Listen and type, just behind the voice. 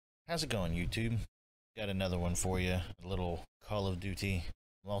How's it going, YouTube? Got another one for you. A little Call of Duty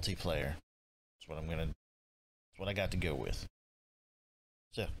multiplayer. That's what I got to go with.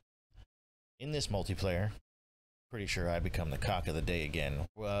 So, in this multiplayer, pretty sure I become the cock of the day again.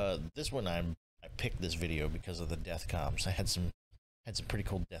 This one I picked this video because of the death comms. I had some pretty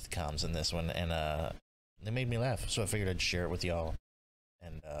cool death comms in this one, and they made me laugh. So I figured I'd share it with y'all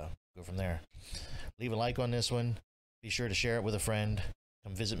and go from there. Leave a like on this one. Be sure to share it with a friend.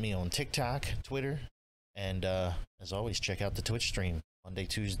 Come visit me on TikTok, Twitter, and as always, check out the Twitch stream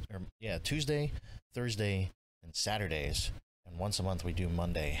Tuesday, Thursday, and Saturdays. And once a month we do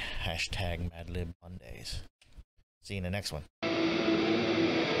Monday. Hashtag Madlib Mondays. See you in the next one.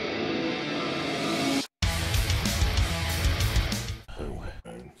 Oh,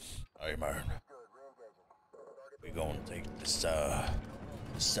 hey man, we're gonna take this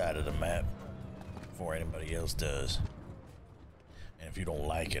side of the map before anybody else does. And if you don't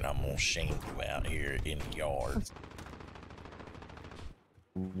like it, I'm gonna shame you out here in the yard.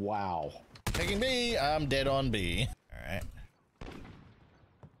 Wow. Taking B, I'm dead on B. Alright.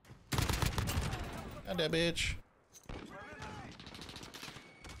 Not that bitch.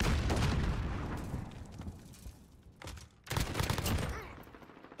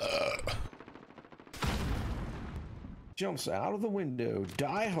 Jumps out of the window,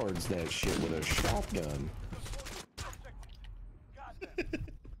 diehards that shit with a shotgun.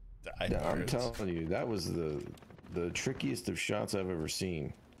 I'm telling you, that was the trickiest of shots I've ever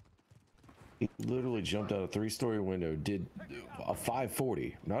seen. He literally jumped out a 3-story window, did a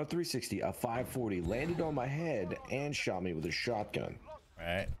 540, not a 360, a 540, landed on my head and shot me with a shotgun.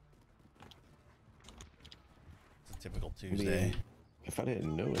 Right. It's a typical Tuesday. I mean, if I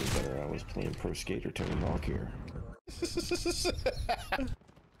didn't know any better, I was playing Pro Skater Tony Hawk here.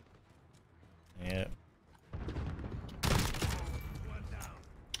 Yeah.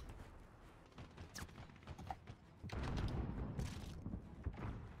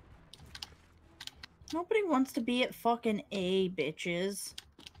 Nobody wants to be at fucking A, bitches.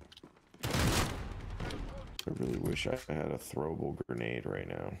 I really wish I had a throwable grenade right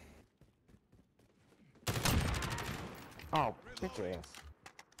now. Oh, bitch ass.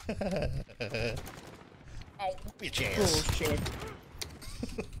 Oh, bitch ass. Bullshit.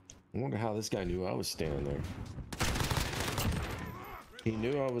 I wonder how this guy knew I was standing there. He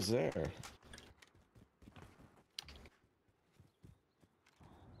knew I was there.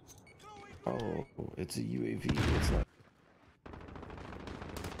 Oh, it's a UAV. It's not.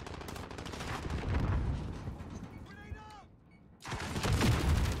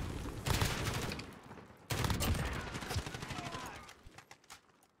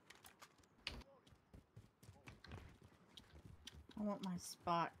 I want my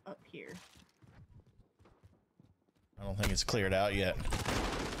spot up here. I don't think it's cleared out yet.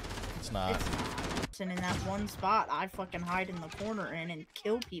 It's not. It's in that one spot I fucking hide in the corner in and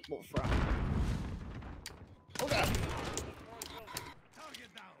kill people from. Oh god.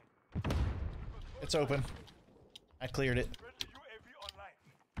 It's open. I cleared it.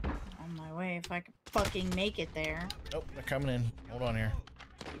 On my way if I could fucking make it there. Nope, they're coming in. Hold on here.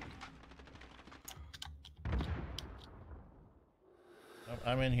 Nope,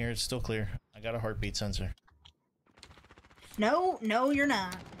 I'm in here. It's still clear. I got a heartbeat sensor. No, no, you're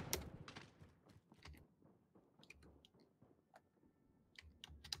not.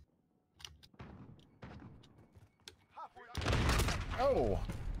 Oh!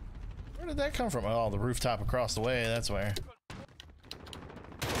 Where did that come from? Oh, the rooftop across the way. That's where.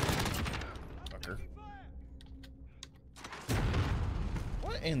 Fucker.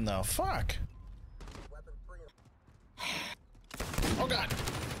 What in the fuck? Oh god!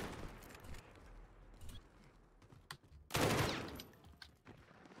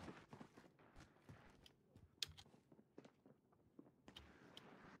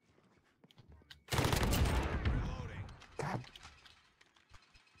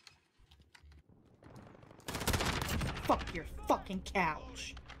 Fuck your fucking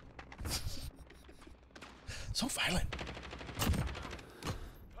couch. So violent.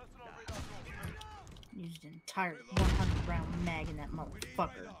 Used an entire 100 round mag in that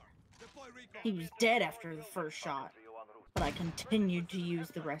motherfucker. He was dead after the first shot, but I continued to use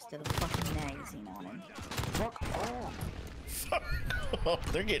the rest of the fucking magazine on him. Fuck off. Fuck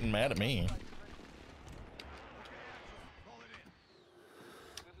off. They're getting mad at me.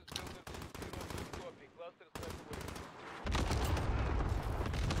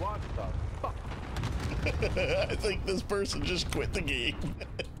 What the fuck? I think this person just quit the game.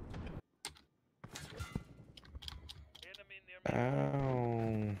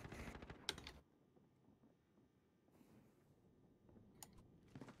 Ow.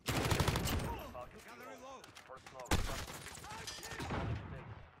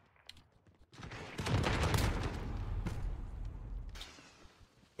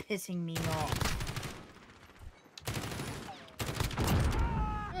 pissing me off.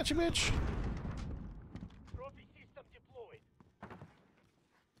 Gotcha, bitch.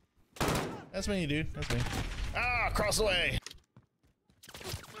 That's me, dude. That's me. Ah, across the way.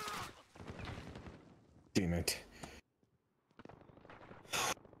 Damn it.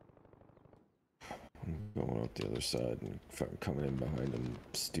 I'm going up the other side and fucking coming in behind them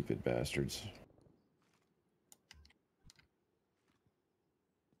stupid bastards.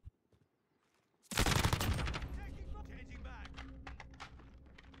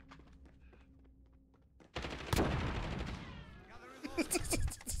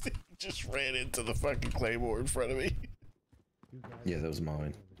 Just ran into the fucking claymore in front of me. Yeah, that was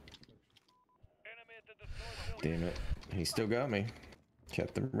mine. Damn it. He still got me.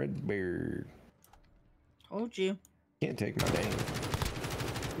 Captain Redbeard. Told you. Can't take my name.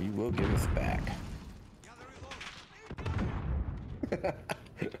 You will give us back.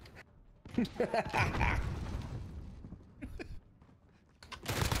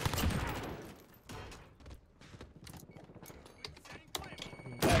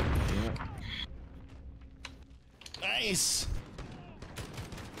 Nice.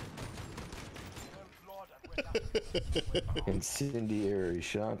 Incendiary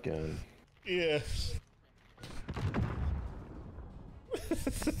shotgun. Yeah.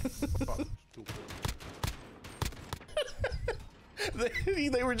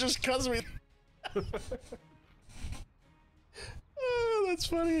 they were just cussing me. Oh, that's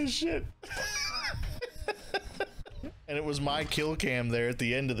funny as shit. And it was my kill cam there at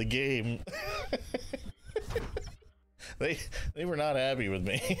the end of the game. They were not happy with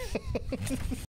me.